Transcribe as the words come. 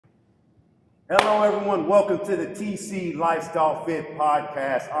Hello, everyone. Welcome to the TC Lifestyle Fit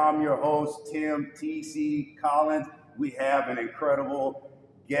Podcast. I'm your host, Tim TC Collins. We have an incredible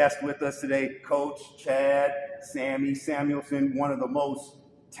guest with us today, Coach Chad Sammy Samuelson, one of the most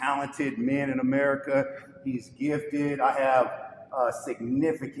talented men in America. He's gifted. I have a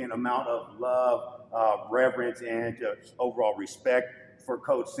significant amount of love, reverence, and just overall respect for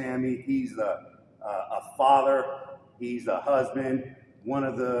Coach Sammy. He's a father. He's a husband. One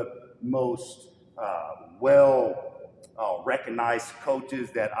of the most recognized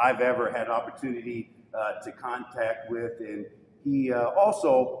coaches that I've ever had opportunity to contact with. And he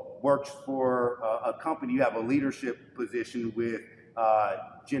also works for a company. You have a leadership position with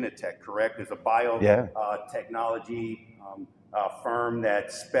Genentech, correct? It's a biotechnology firm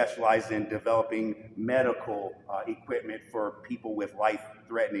that specializes in developing medical equipment for people with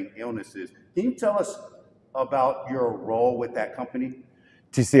life-threatening illnesses. Can you tell us about your role with that company?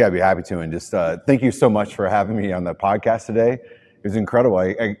 TC, I'd be happy to, and just thank you so much for having me on the podcast today. It was incredible.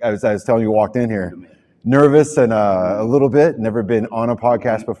 As I was telling you, walked in here, nervous and a little bit, never been on a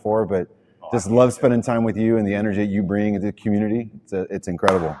podcast before, but just love spending time with you and the energy that you bring into the community. It's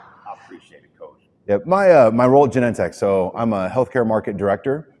incredible. I appreciate it, Coach. Yeah, my role at Genentech. So I'm a healthcare market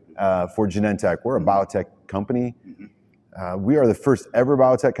director for Genentech. We're a biotech company. We are the first ever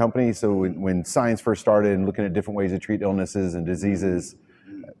biotech company. So when science first started and looking at different ways to treat illnesses and diseases,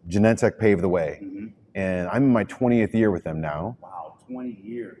 Genentech paved the way, and I'm in my 20th year with them now. Wow, 20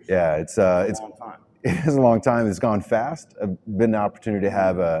 years. Yeah, it's a long time. It is a long time. It's gone fast. I've been the opportunity to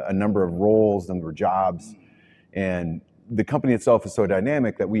have a number of roles, number of jobs, and the company itself is so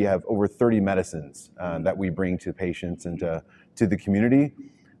dynamic that we have over 30 medicines that we bring to patients and to the community.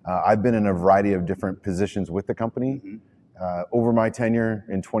 I've been in a variety of different positions with the company. Over my tenure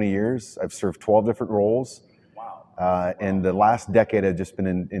in 20 years, I've served 12 different roles. And the last decade I've just been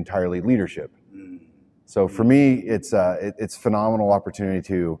in entirely leadership. So for me, it's phenomenal opportunity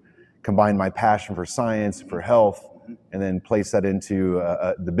to combine my passion for science, for health, and then place that into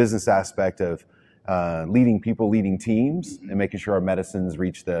the business aspect of leading people, leading teams, and making sure our medicines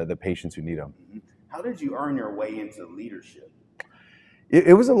reach the patients who need them. How did you earn your way into leadership?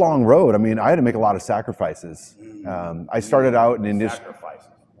 It was a long road. I mean, I had to make a lot of sacrifices. I started out in industry.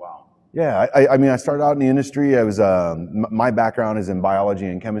 Yeah, I mean, I started out in the industry. I was my background is in biology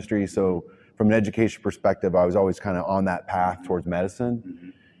and chemistry, so from an education perspective, I was always kind of on that path towards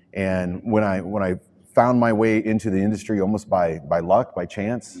medicine. And when I found my way into the industry, almost by luck, by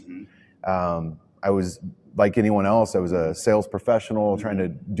chance, I was like anyone else. I was a sales professional trying to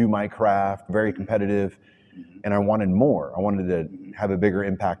do my craft, very competitive, and I wanted more. I wanted to have a bigger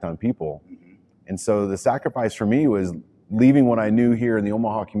impact on people, and so the sacrifice for me was leaving what I knew here in the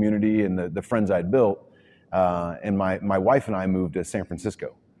Omaha community and the friends I'd built, and my wife and I moved to San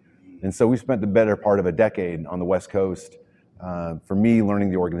Francisco. And so we spent the better part of a decade on the West Coast, for me learning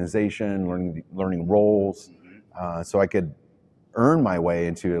the organization, learning roles, so I could earn my way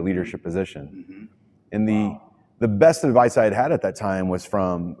into a leadership position. And the best advice I had at that time was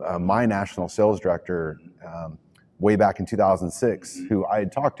from my national sales director way back in 2006, who I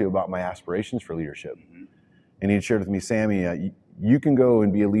had talked to about my aspirations for leadership. And he shared with me, Sammy, you can go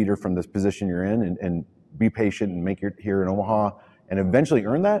and be a leader from this position you're in and be patient and make it here in Omaha and eventually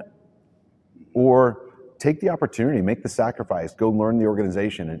earn that, or take the opportunity, make the sacrifice, go learn the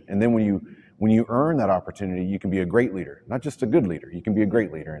organization. And then when you earn that opportunity, you can be a great leader, not just a good leader, you can be a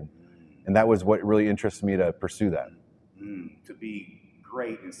great leader. And that was what really interested me to pursue that. To be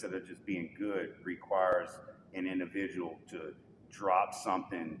great instead of just being good requires an individual to drop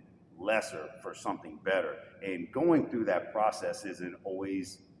something lesser for something better. And going through that process isn't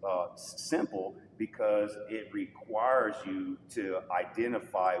always simple, because it requires you to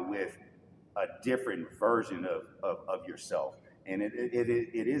identify with a different version of yourself. And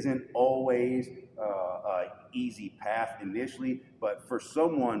it isn't always an easy path initially, but for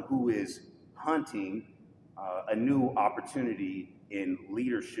someone who is hunting a new opportunity in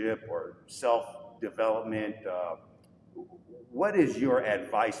leadership or self-development, what is your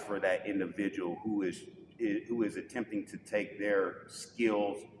advice for that individual who is attempting to take their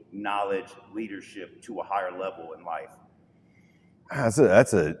skills, knowledge, leadership to a higher level in life?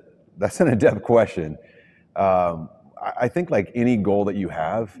 That's an in-depth question. I think like any goal that you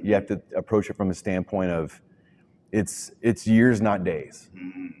have to approach it from a standpoint of it's years, not days.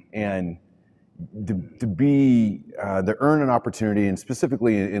 And to earn an opportunity, and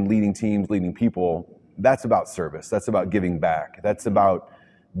specifically in leading teams, leading people, that's about service. That's about giving back. That's about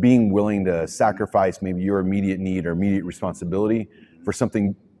being willing to sacrifice maybe your immediate need or immediate responsibility for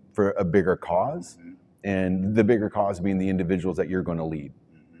a bigger cause, and the bigger cause being the individuals that you're going to lead.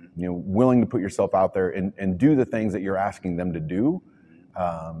 willing to put yourself out there and do the things that you're asking them to do.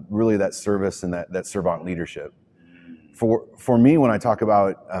 Really that service and that servant leadership. For me, when I talk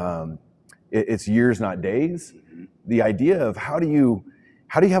about it's years, not days, the idea of how do you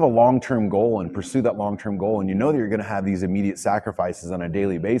have a long-term goal and pursue that long-term goal, and you know that you're going to have these immediate sacrifices on a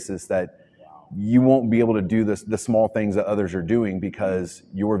daily basis, that you won't be able to do the small things that others are doing because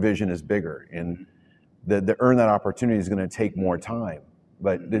your vision is bigger, and the earn that opportunity is going to take more time,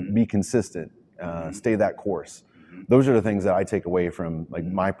 but be consistent, stay that course. Those are the things that I take away from like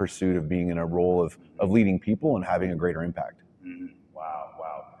my pursuit of being in a role of leading people and having a greater impact.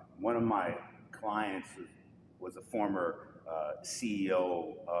 Wow. One of my clients was a former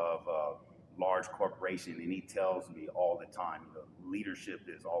CEO of a large corporation, and he tells me all the time, leadership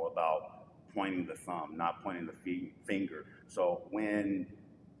is all about pointing the thumb, not pointing the finger. So when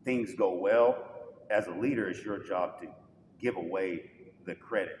things go well, as a leader, it's your job to give away the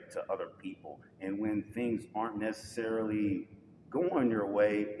credit to other people. And when things aren't necessarily going your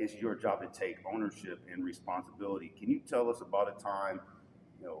way, it's your job to take ownership and responsibility. Can you tell us about a time,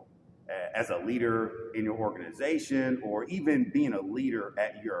 as a leader in your organization, or even being a leader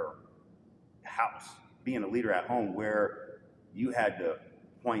at your house, being a leader at home, where you had to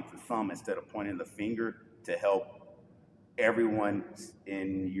point the thumb instead of pointing the finger to help everyone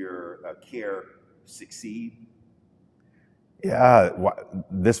in your care succeed? Yeah,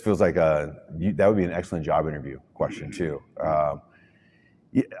 this feels like that would be an excellent job interview question too.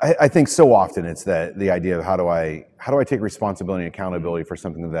 I think so often it's the idea of how do I take responsibility and accountability for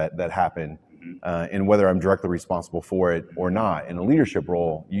something that happened, and whether I'm directly responsible for it or not. In a leadership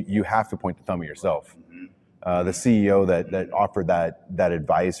role, you have to point the thumb at yourself. The CEO that offered that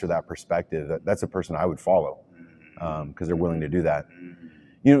advice or that perspective, that's a person I would follow, because they're willing to do that.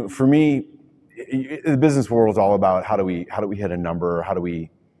 For me, the business world is all about how do we hit a number, how do we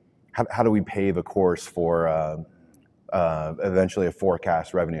pave a course for eventually a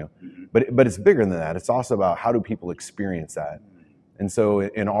forecast revenue, but it's bigger than that. It's also about how do people experience that. And so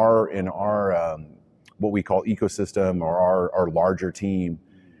in our what we call ecosystem, or our larger team,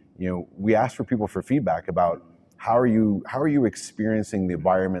 we ask for people for feedback about how are you experiencing the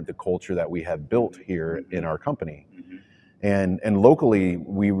environment, the culture that we have built here in our company. And locally,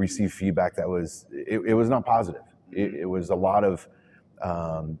 we received feedback that was not positive. It was a lot of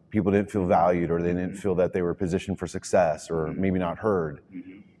people didn't feel valued, or they didn't feel that they were positioned for success, or maybe not heard.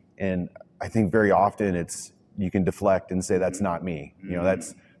 And I think very often you can deflect and say, that's not me.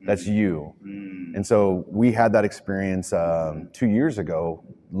 That's you. And so we had that experience 2 years ago,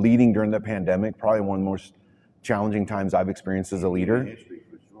 leading during the pandemic, probably one of the most challenging times I've experienced as a leader. History,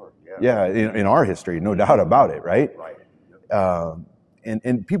 for sure. Yeah, in our history, no doubt about it, right?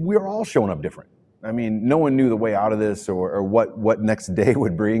 And people, we are all showing up different. I mean, no one knew the way out of this or what next day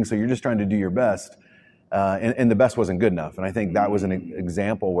would bring. So you're just trying to do your best, and the best wasn't good enough. And I think that was an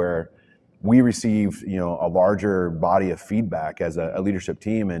example where we received, a larger body of feedback as a leadership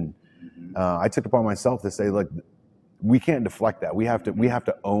team, and I took upon myself to say, look, we can't deflect that. We have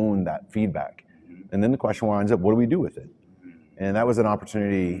to own that feedback. And then the question winds up, what do we do with it? And that was an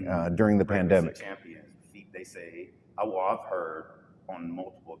opportunity during the pandemic. Champions, they say, I've heard on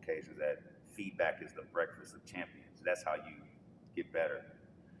multiple occasions that feedback is the breakfast of champions. That's how you get better.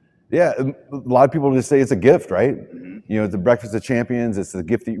 Yeah, a lot of people just say it's a gift, right? It's the breakfast of champions. It's the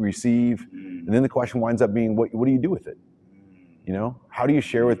gift that you receive, and then the question winds up being, what do you do with it? How do you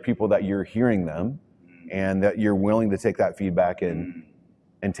share with people that you're hearing them, and that you're willing to take that feedback and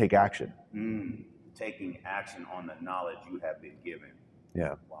take action? Taking action on the knowledge you have been given.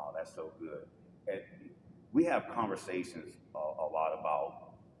 Yeah. Wow, that's so good. And we have conversations a lot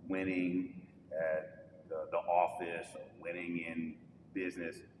about winning at the office, or winning in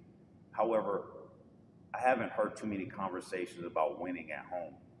business. However, I haven't heard too many conversations about winning at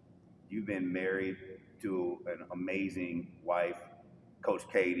home. You've been married to an amazing wife, Coach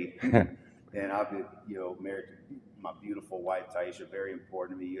Katie, and I've been, married to my beautiful wife, Taisha. Very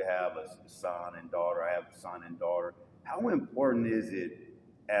important to me. You have a son and daughter. I have a son and daughter. How important is it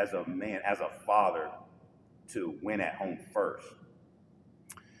as a man, as a father, to win at home first?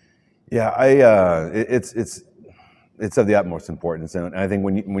 Yeah, it's of the utmost importance, and I think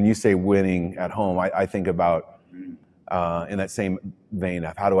when you say winning at home, I think about in that same vein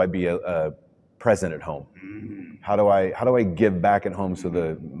of how do I be a present at home? How do I give back at home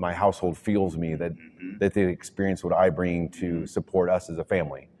so my household feels me, that they experience what I bring to support us as a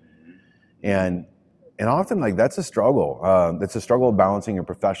family? And often, like, that's a struggle. It's a struggle of balancing your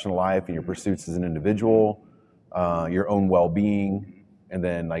professional life and your pursuits as an individual, your own well-being, and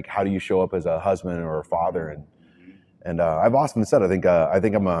then, like, how do you show up as a husband or a father? And And I've often said, I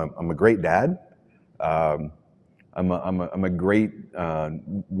think I'm a great dad. I'm a great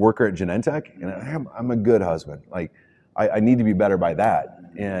worker at Genentech, and I'm a good husband. Like, I need to be better by that.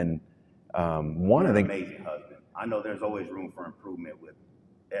 And You're an amazing husband. I know there's always room for improvement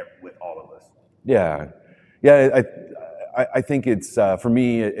with all of us. Yeah. I think it's for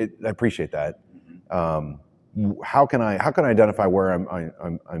me. I appreciate that. How can I identify where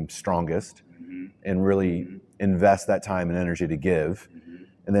I'm strongest, and really invest that time and energy to give,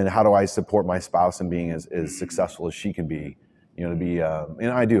 and then how do I support my spouse in being as successful as she can be? You know, to be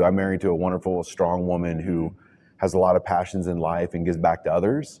and I do. I'm married to a wonderful, strong woman who has a lot of passions in life and gives back to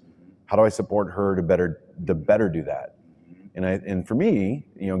others. How do I support her to better do that? And for me,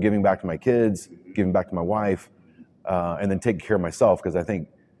 you know, giving back to my kids, giving back to my wife, and then taking care of myself, because I think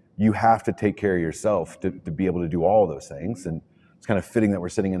you have to take care of yourself to be able to do all of those things. And it's kind of fitting that we're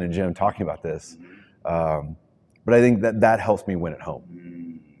sitting in a gym talking about this. But I think that helps me win at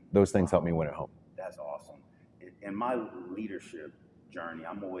home. Those things help me win at home. That's awesome. In my leadership journey,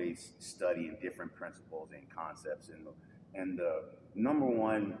 I'm always studying different principles and concepts. And the number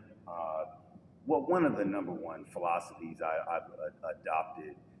one, one of the number one philosophies I've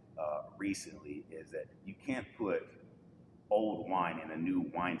adopted recently is that you can't put old wine in a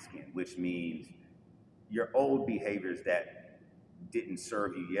new wineskin, which means your old behaviors that didn't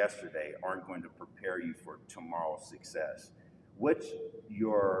serve you yesterday aren't going to prepare you for tomorrow's success. What's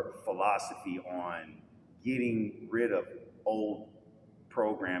your philosophy on getting rid of old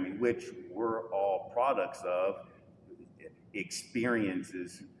programming, which we're all products of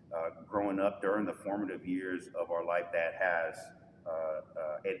experiences growing up during the formative years of our life that has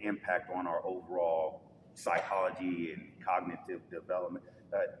an impact on our overall psychology and cognitive development?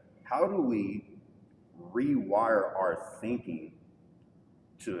 How do we rewire our thinking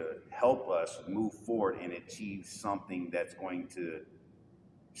to help us move forward and achieve something that's going to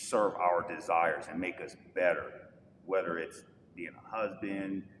serve our desires and make us better, whether it's being a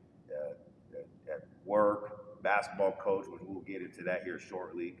husband, at work, basketball coach, which we'll get into that here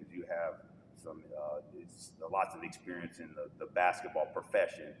shortly because you have some lots of experience in the basketball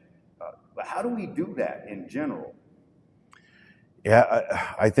profession. But how do we do that in general?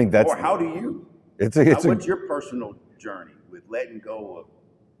 Yeah, I think that's. Or how do you? What's your personal journey with letting go of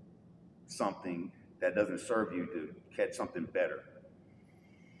something that doesn't serve you to catch something better?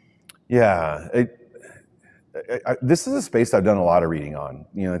 Yeah, this is a space I've done a lot of reading on.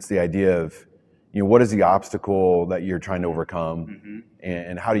 You know, it's the idea of, you know, what is the obstacle that you're trying to overcome,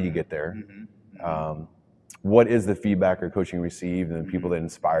 and how do you get there? What is the feedback or coaching received, and the people that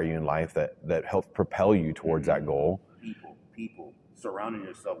inspire you in life that help propel you towards that goal? People. Surrounding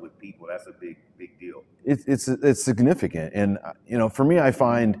yourself with people, that's a big deal. It's significant. And, you know, for me, I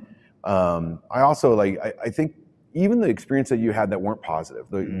find, I also I think even the experience that you had that weren't positive,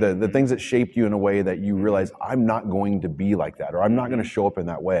 the things that shaped you in a way that you realize, I'm not going to be like that, or I'm not going to show up in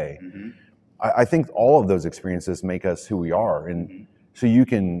that way. I think all of those experiences make us who we are. And so you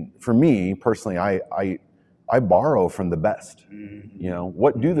can, for me personally, I borrow from the best. You know,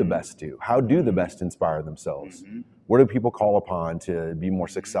 what do the best do? How do the best inspire themselves? What do people call upon to be more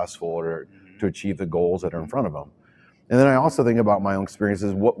successful or to achieve the goals that are in front of them? And then I also think about my own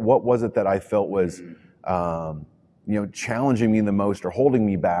experiences. What was it that I felt was, you know, challenging me the most, or holding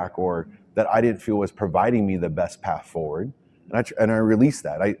me back, or that I didn't feel was providing me the best path forward? And I release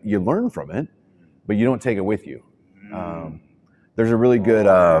that. You learn from it, but you don't take it with you. There's a really good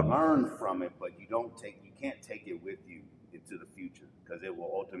learn from it, but you can't take it with you into the future, because it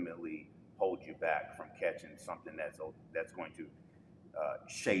will ultimately hold you back from catching something that's going to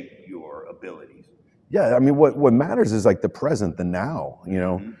shape your abilities. Yeah, I mean, what matters is like the present, the now. You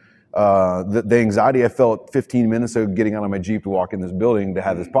know, the anxiety I felt 15 minutes ago getting out of my Jeep to walk in this building to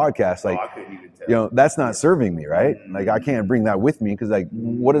have this podcast, like, I couldn't even tell. You know, that's not serving me, right? Like, I can't bring that with me, because like,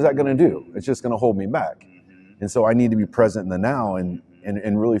 what is that going to do? It's just going to hold me back. And so I need to be present in the now and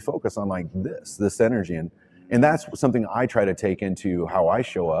really focus on like this energy. And that's something I try to take into how I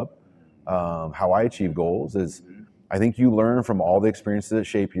show up, how I achieve goals. Is I think you learn from all the experiences that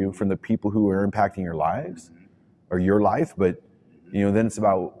shape you, from the people who are impacting your lives or your life. But, you know, then it's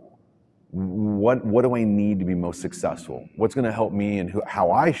about what do I need to be most successful? What's going to help me and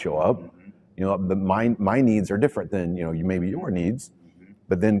how I show up? You know, my needs are different than, you know, maybe your needs,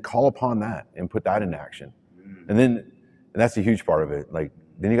 but then call upon that and put that in action. And that's a huge part of it. Like,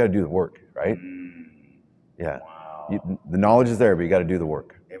 then you got to do the work, right? Yeah. Wow. The knowledge is there, but you got to do the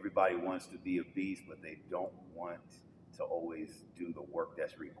work. Everybody wants to be a beast, but they don't want to always do the work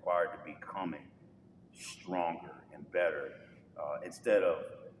that's required to becoming stronger and better. Instead of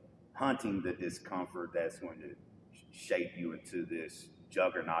hunting the discomfort that's going to shape you into this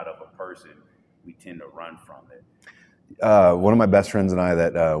juggernaut of a person, we tend to run from it. One of my best friends and I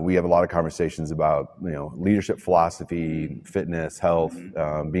that we have a lot of conversations about, leadership philosophy, fitness, health,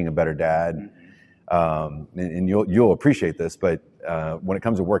 being a better dad. And you'll appreciate this, but when it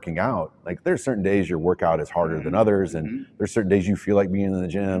comes to working out, like there's certain days your workout is harder than others, and there's certain days you feel like being in the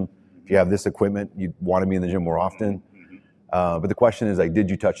gym. If you have this equipment, you want to be in the gym more often. But the question is, like, did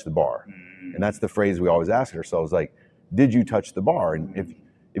you touch the bar? And that's the phrase we always ask ourselves, like, did you touch the bar? And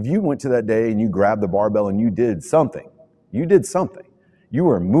if you went to that day and you grabbed the barbell and you did something, you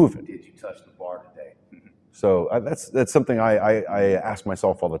were moving. Did you touch the bar today? So that's something I ask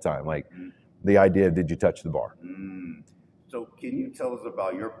myself all the time, like the idea of, did you touch the bar? So can you tell us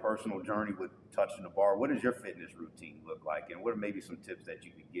about your personal journey with touching the bar? What does your fitness routine look like? And what are maybe some tips that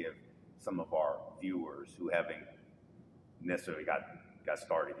you could give some of our viewers who haven't necessarily got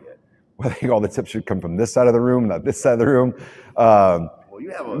started yet? Well, I think all the tips should come from this side of the room, not this side of the room. Well,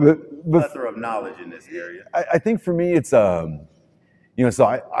 you have a plethora of knowledge in this area. I think for me, it's, so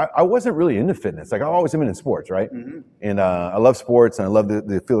I wasn't really into fitness. Like, I've always been in sports, right? And I love sports, and I love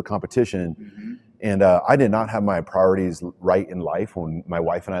the field of competition. And I did not have my priorities right in life when my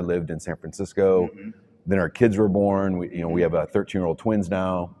wife and I lived in San Francisco. Then our kids were born. We have 13-year-old twins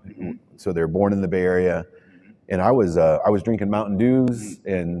now, so they're born in the Bay Area. And I was drinking Mountain Dews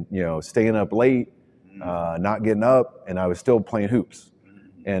and staying up late, not getting up, and I was still playing hoops.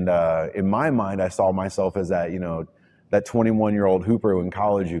 And in my mind, I saw myself as that that 21-year-old hooper in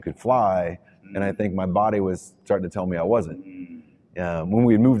college who could fly, and I think my body was starting to tell me I wasn't. When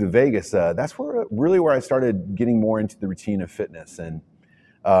we moved to Vegas, that's where I started getting more into the routine of fitness. And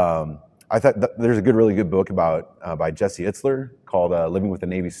I thought there's a really good book by Jesse Itzler called "Living with a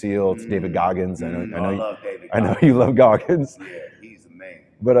Navy SEAL." It's David Goggins. I love David Goggins. I know you love Goggins. Yeah, he's the man.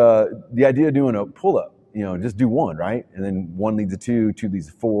 But the idea of doing a pull-up, just do one, right? And then one leads to two, two leads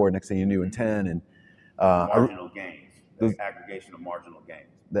to four. Next thing you do, in 10. And marginal gains. The aggregation of marginal gains.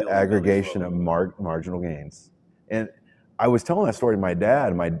 The aggregation of marginal gains. And I was telling that story to my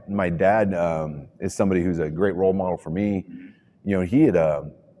dad. My dad is somebody who's a great role model for me. He had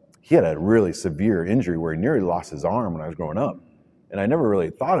a really severe injury where he nearly lost his arm when I was growing up. And I never really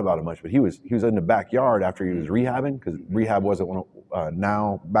thought about it much, but he was in the backyard after he was rehabbing, because rehab wasn't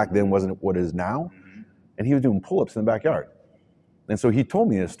back then wasn't what it is now. And he was doing pull-ups in the backyard. And so he told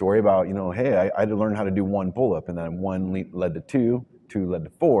me this story about, hey, I had to learn how to do one pull-up, and then one led to two led to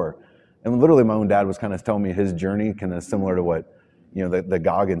four. And literally my own dad was kind of telling me his journey, kind of similar to what, the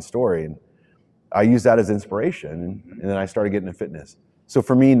Goggins story. And I used that as inspiration, and then I started getting into fitness. So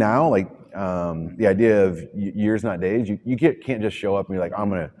for me now, like the idea of years, not days, you can't just show up and be like, I'm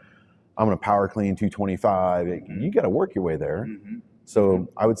gonna power clean 225. You got to work your way there. So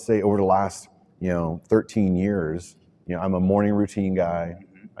I would say over the last 13 years, I'm a morning routine guy.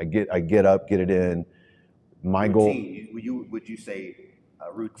 I get up, get it in. My goal. Would you say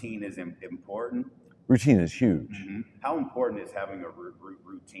routine is important? Routine is huge. How important is having a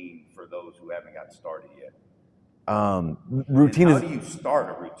routine for those who haven't got started yet? Routine how do you start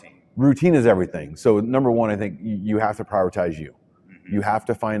a routine? Routine is everything. So number one, I think you have to prioritize you. You have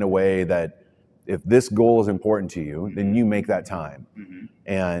to find a way that if this goal is important to you, then you make that time.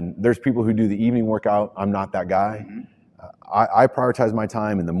 And there's people who do the evening workout. I'm not that guy. I prioritize my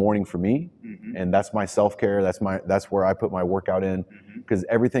time in the morning for me, and that's my self-care. That's where I put my workout in, because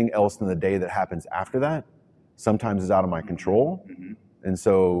everything else in the day that happens after that sometimes is out of my control, and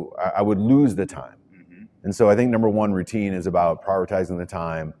so I would lose the time. And so I think number one, routine is about prioritizing the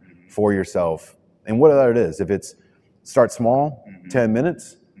time for yourself, and whatever it is. If it's start small, 10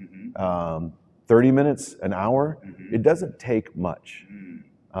 minutes, 30 minutes, an hour, it doesn't take much.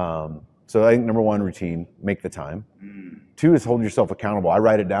 So I think number one, routine, make the time. Two is hold yourself accountable. I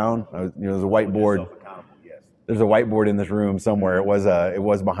write it down. There's a whiteboard. Yes. There's a whiteboard in this room somewhere. It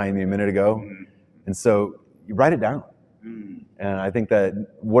was behind me a minute ago. And so you write it down. And I think that,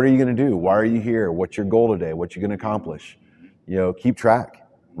 what are you going to do? Why are you here? What's your goal today? What you're going to accomplish? Keep track.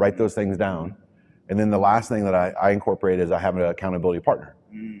 Write those things down. And then the last thing that I incorporate is I have an accountability partner.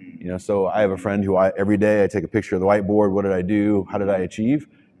 So I have a friend who every day I take a picture of the whiteboard. What did I do? How did I achieve?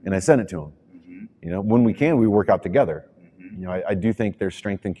 And I send it to him. When we can, we work out together. I do think there's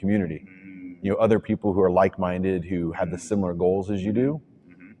strength in community. Other people who are like-minded, who have the similar goals as you do,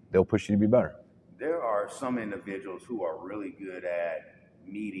 they'll push you to be better. There are some individuals who are really good at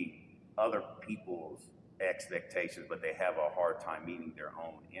meeting other people's expectations, but they have a hard time meeting their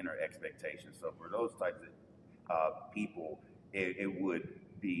own inner expectations. So for those types of people, it would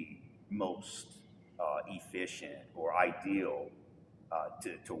be most efficient or ideal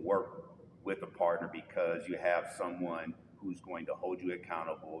to work with a partner because you have someone who's going to hold you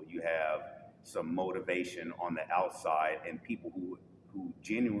accountable. You have some motivation on the outside and people who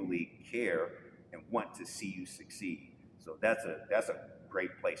genuinely care and want to see you succeed. So that's a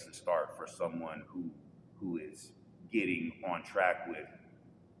great place to start for someone who is getting on track with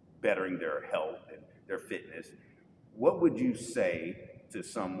bettering their health and their fitness. What would you say to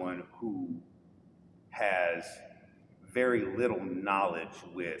someone who has very little knowledge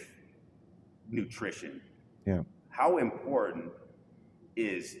with nutrition? Yeah. How important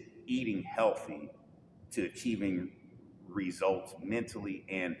is eating healthy to achieving results mentally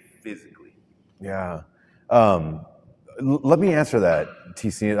and physically? Yeah. Let me answer that,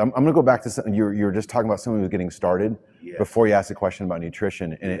 TC. I'm going to go back to something you were just talking about. Someone who was getting started before you asked a question about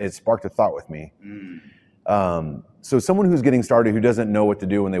nutrition, and it sparked a thought with me. So someone who's getting started, who doesn't know what to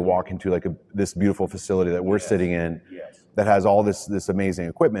do when they walk into like this beautiful facility that we're sitting in, that has all this amazing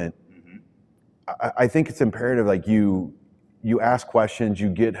equipment, I think it's imperative, like you ask questions, you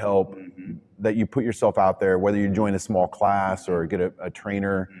get help, that you put yourself out there, whether you join a small class or get a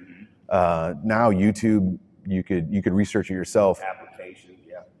trainer. Now YouTube, you could research it yourself. Application,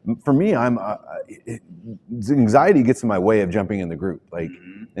 For me, anxiety gets in my way of jumping in the group,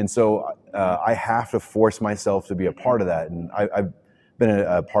 and so I have to force myself to be a part of that. And I've been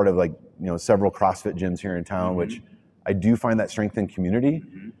a part of several CrossFit gyms here in town, which I do find that strength in community.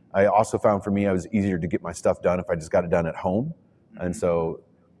 I also found for me, I was easier to get my stuff done if I just got it done at home. And so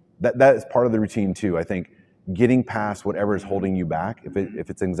that is part of the routine too. I think getting past whatever is holding you back, if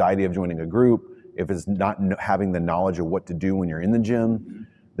it's anxiety of joining a group, if it's not having the knowledge of what to do when you're in the gym,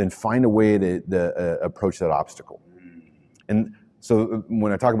 then find a way to approach that obstacle. And so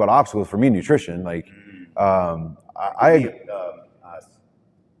when I talk about obstacles, for me, nutrition,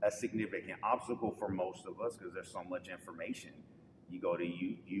 a significant obstacle for most of us because there's so much information. You go to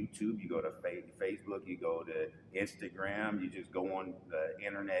YouTube, you go to Facebook, you go to Instagram, you just go on the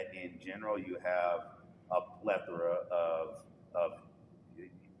internet in general. You have a plethora of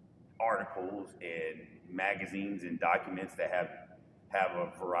articles and magazines and documents that have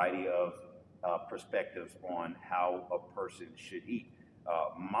a variety of perspectives on how a person should eat.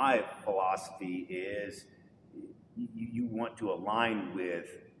 My philosophy is you want to align with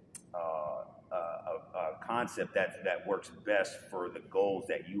a concept that works best for the goals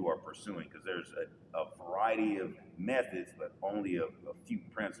that you are pursuing, because there's a variety of methods, but only a few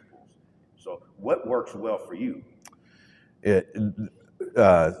principles. So what works well for you?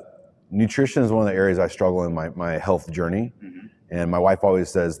 Nutrition is one of the areas I struggle in my health journey. And my wife always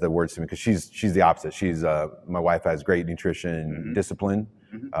says the words to me, because she's the opposite. My wife has great nutrition discipline.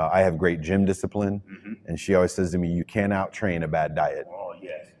 I have great gym discipline. And she always says to me, you can't out-train a bad diet. Oh,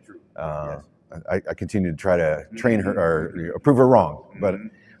 yes, true. Yes. I continue to try to train her or prove her wrong. But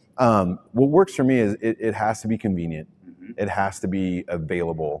what works for me is it has to be convenient. It has to be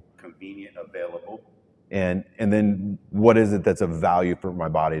available. Convenient, available. And then what is it that's of value for my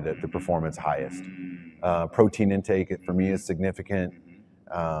body to perform its highest? Protein intake for me is significant.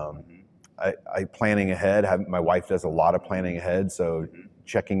 I planning ahead. My wife does a lot of planning ahead, so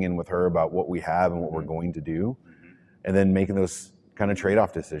checking in with her about what we have and what we're going to do, and then making those kind of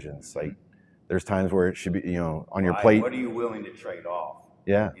trade-off decisions. Like there's times where it should be, on your plate. What are you willing to trade off?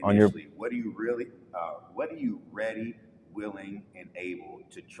 Yeah, initially, what are you ready, willing, and able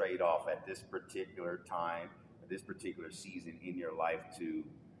to trade off at this particular time, at this particular season in your life to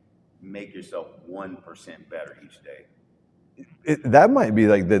make yourself 1% better each day? That might be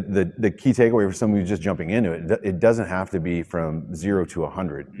like the key takeaway for someone who's just jumping into it. It doesn't have to be from 0 to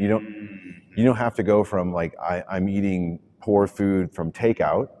 100. You don't have to go from like I'm eating poor food from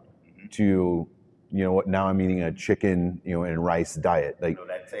takeout to now I'm eating a chicken and rice diet. Like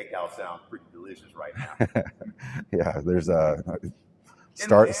that takeout sounds pretty delicious right now. Yeah, there's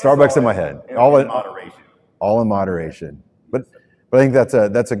Starbucks in my head. All in moderation. All in moderation. But I think that's a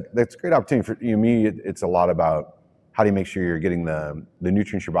great opportunity for me. It's a lot about how do you make sure you're getting the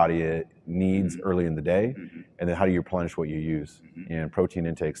nutrients your body needs early in the day, and then how do you replenish what you use? And protein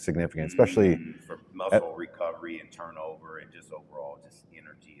intake is significant, especially for muscle recovery and turnover, and just overall just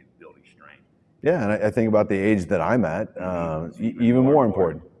energy and building strength. Yeah, and I think about the age that I'm at, even more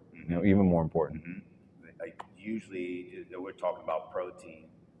important. Even more important. Usually, we're talking about protein,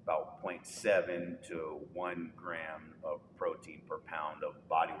 about 0.7 to 1 gram of protein per pound of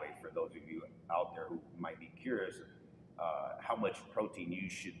body weight. For those of you out there who might be curious, how much protein you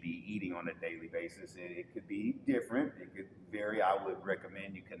should be eating on a daily basis, and it could be different. It could vary. I would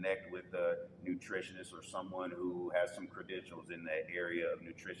recommend you connect with a nutritionist or someone who has some credentials in that area of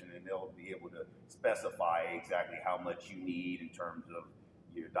nutrition, and they'll be able to specify exactly how much you need in terms of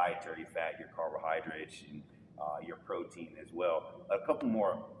your dietary fat, your carbohydrates, and your protein as well. A couple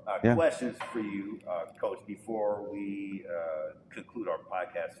more questions for you, Coach, before we conclude our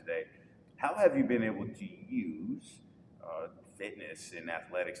podcast today. How have you been able to use fitness and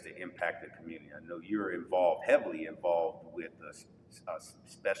athletics to impact the community? I know you're heavily involved with the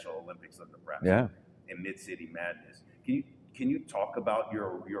Special Olympics of Nebraska and Mid-City Madness. Can you talk about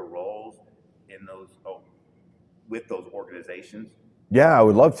your roles in those with those organizations? Yeah, I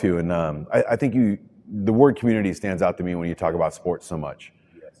would love to. And I think the word community stands out to me when you talk about sports so much.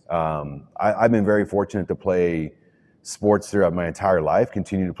 Yes. I've been very fortunate to play sports throughout my entire life,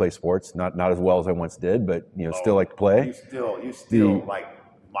 continue to play sports, not as well as I once did, but still like to play. You still like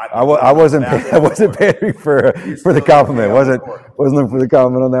Michael. I wasn't paying for the compliment. Wasn't looking for the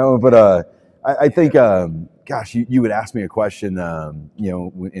compliment on that one. But I think gosh, you would ask me a question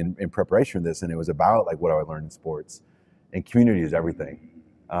in preparation for this, and it was about like what I learned in sports, and community is everything.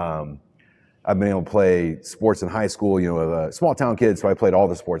 I've been able to play sports in high school, a small town kid, so I played all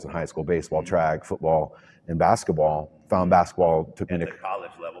the sports in high school: baseball, track, football, and basketball. Found basketball took me to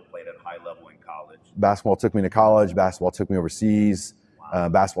college level, played at a high level in college. Basketball took me to college, basketball took me overseas. Wow.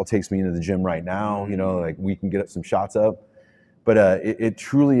 Basketball takes me into the gym right now, like we can get some shots up. But it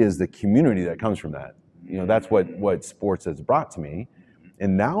truly is the community that comes from that. That's what sports has brought to me.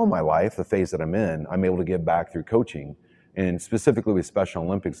 And now in my life, the phase that I'm in, I'm able to give back through coaching. And specifically with Special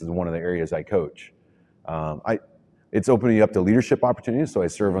Olympics is one of the areas I coach. It's opening up to leadership opportunities. So I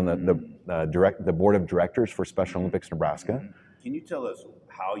serve on the board of directors for Special Olympics Nebraska. Can you tell us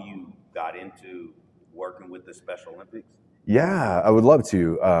how you got into working with the Special Olympics? Yeah, I would love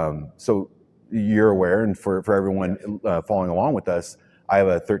to. So you're aware, and for everyone following along with us, I have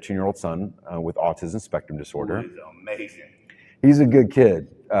a 13-year-old son with autism spectrum disorder. He's amazing. He's a good kid,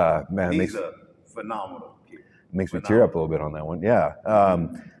 man. He's a phenomenal kid. Makes me tear up a little bit on that one. Yeah.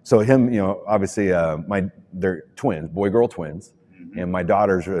 So him, obviously, they're twins, boy-girl twins, and my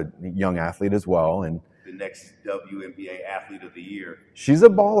daughter's a young athlete as well, and the next WNBA athlete of the year. She's a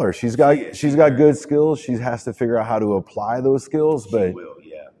baller. She's got good skills. She has to figure out how to apply those skills, but she will,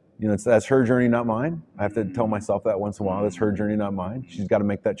 yeah. That's her journey, not mine. I have to tell myself that once in a while. That's her journey, not mine. She's got to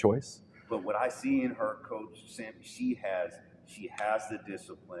make that choice. But what I see in her, Coach Sam, she has the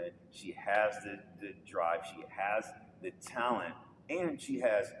discipline, she has the drive, she has the talent, and she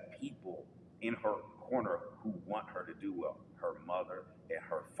has people in her corner who want her to do well. Her mother and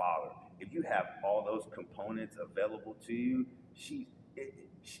her father. If you have all those components available to you,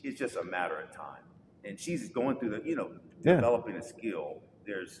 it's just a matter of time. And she's going through developing a skill.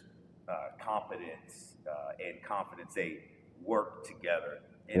 There's competence and confidence. They work together.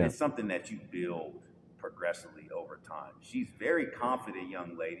 And it's something that you build progressively over time. She's very confident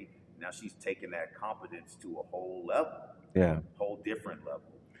young lady. Now she's taken that competence to a whole level. Yeah. Whole different level.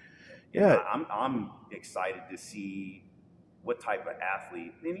 Yeah. I'm excited to see what type of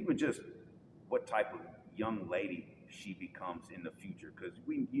athlete, and even just what type of young lady she becomes in the future. Because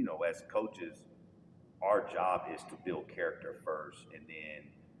we, as coaches, our job is to build character first and then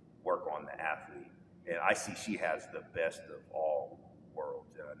work on the athlete. And I see she has the best of all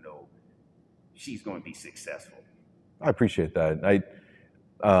worlds, and I know she's going to be successful. I appreciate that.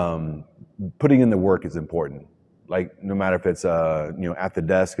 Putting in the work is important. Like no matter if it's at the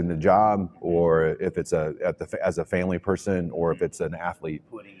desk in the job, or if it's as a family person, or if it's an athlete,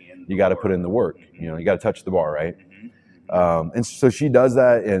 you got to put in the work. You got to touch the bar, right? And so she does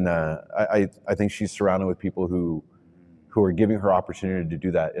that, and I think she's surrounded with people who are giving her opportunity to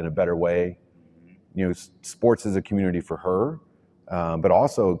do that in a better way. Sports is a community for her, but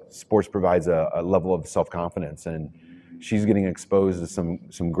also sports provides a level of self-confidence, and she's getting exposed to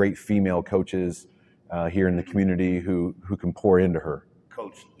some great female coaches here in the community who can pour into her.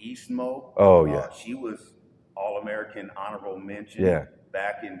 Coach Eastmo. Oh yeah. She was All-American honorable mention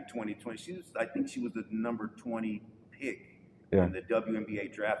back in 2020. I think she was the number 20 pick in the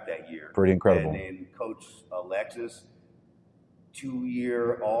WNBA draft that year. Pretty incredible. And then Coach Alexis,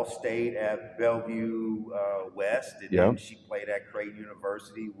 2-year All-State at Bellevue West, and then she played at Creighton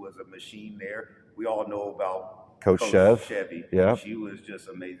University, was a machine there. We all know about Coach Chevy. Yeah. She was just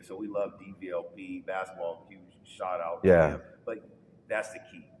amazing. So we love DVLP basketball. Huge shout out. Yeah. To him. But that's the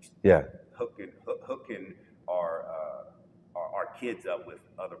key. Yeah. Hooking our kids up with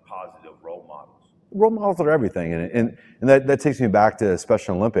other positive role models. Role models are everything, and that takes me back to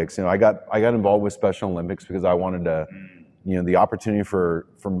Special Olympics. I got involved with Special Olympics because I wanted to, the opportunity for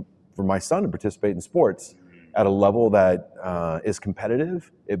my son to participate in sports at a level that is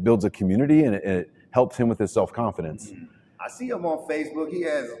competitive. It builds a community, and it helps him with his self-confidence. I see him on Facebook. He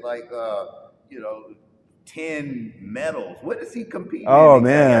has 10 medals. What does he compete in? Oh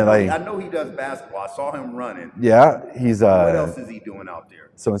man, I know he does basketball. I saw him running. Yeah, he's what else is he doing out there?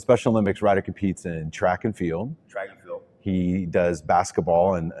 So in Special Olympics, Ryder competes in track and field. Track and field. He does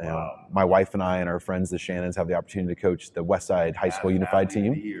basketball, and my wife and I and our friends, the Shannons, have the opportunity to coach the Westside High School Unified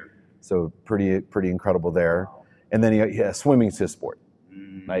team. So pretty incredible there. Wow. And then he has swimming's his sport.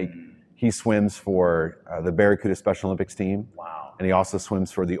 Like he swims for the Barracuda Special Olympics team. Wow. And he also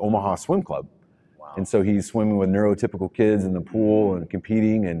swims for the Omaha Swim Club. Wow. And so he's swimming with neurotypical kids in the pool and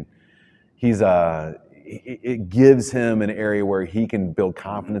competing, and he's it gives him an area where he can build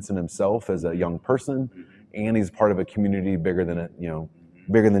confidence in himself as a young person, and he's part of a community bigger than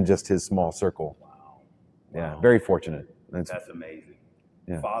bigger than just his small circle. Wow. Yeah, very fortunate. That's amazing.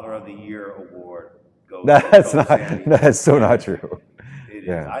 Yeah. Father of the Year award goes that's to not Sammy. That's so not true. It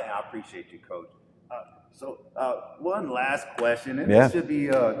yeah. is. I appreciate you, Coach. So one last question, and this should be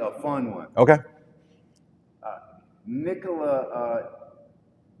a fun one. Okay. Nikola,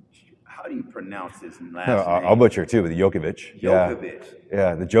 how do you pronounce his last name? I'll butcher it too, with Jokovic.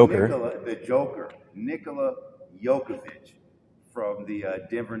 Yeah, the Joker. Nikola Jokovic from the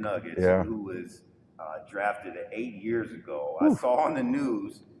Denver Nuggets, who was drafted 8 years ago. I saw on the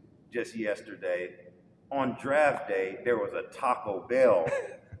news just yesterday, on draft day, there was a Taco Bell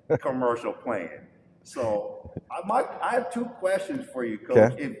commercial playing. So I have two questions for you,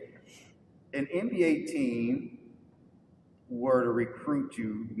 Coach. Okay. If an NBA team were to recruit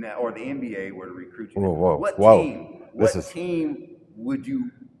you now, or the NBA were to recruit you, what team would you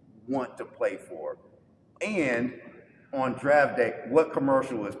want to play for? And on draft day, what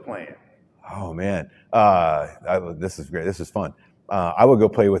commercial is playing? Oh man, this is great. This is fun. I would go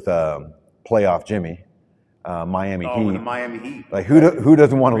play with playoff Jimmy, Miami Heat. The Miami Heat. Like who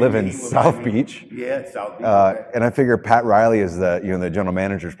doesn't want to live in South Beach? Yeah, South Beach. And I figure Pat Riley is the general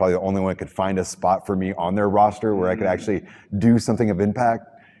manager is probably the only one that could find a spot for me on their roster where I could actually do something of impact.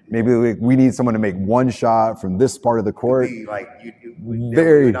 Maybe we need someone to make one shot from this part of the court. Like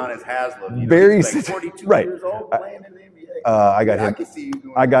very Udonis Haslem, very like 42 right. years old playing in the NBA. I can see you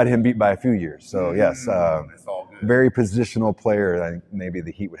doing I got him beat by a few years. So yes, it's all good. Very positional player. I think maybe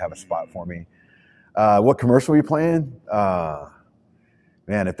the Heat would have a spot for me. What commercial are you playing?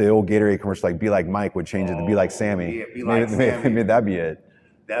 Man, if the old Gatorade commercial, like Be Like Mike, would change it to Be Like Sammy. Yeah, Be Like Sammy. Maybe that'd be it.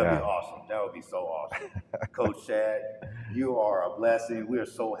 That'd be awesome. That would be so awesome. Coach Chad, you are a blessing. We are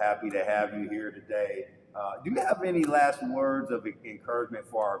so happy to have you here today. Do you have any last words of encouragement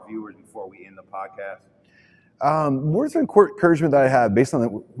for our viewers before we end the podcast? Words of encouragement that I have, based on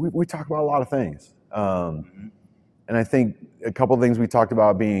that, we talk about a lot of things. And I think a couple of things we talked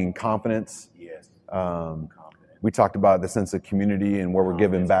about being confidence. Yes. We talked about the sense of community and where we're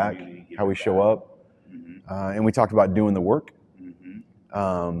giving back, how we show up. And we talked about doing the work,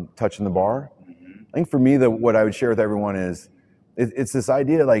 touching the bar. I think for me, what I would share with everyone is it's this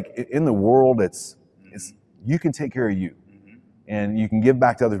idea, like in the world, it's you can take care of you and you can give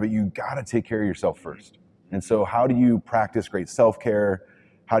back to others, but you got to take care of yourself first. And so how do you practice great self-care?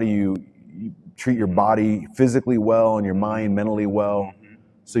 How do you treat your body physically well and your mind mentally well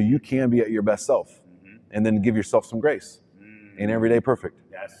so you can be at your best self? And then give yourself some grace in everyday perfect.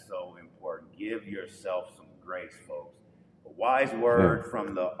 That's so important. Give yourself some grace, folks. A wise word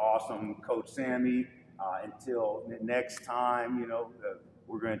from the awesome Coach Sammy. Until next time,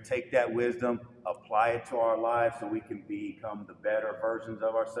 we're going to take that wisdom, apply it to our lives so we can become the better versions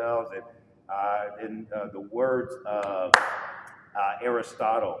of ourselves. And in the words of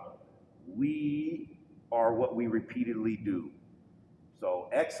Aristotle, we are what we repeatedly do. So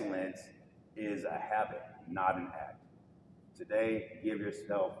excellence is a habit, not an act. Today, give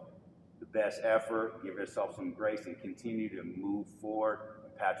yourself the best effort, give yourself some grace, and continue to move forward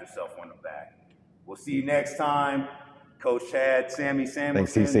and pat yourself on the back. We'll see you next time. Coach Chad, Sammy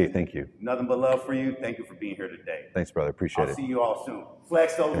Samuelson. Thanks, TC. Thank you. Nothing but love for you. Thank you for being here today. Thanks, brother. Appreciate it. I'll see you all soon.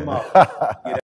 Flex those muscles.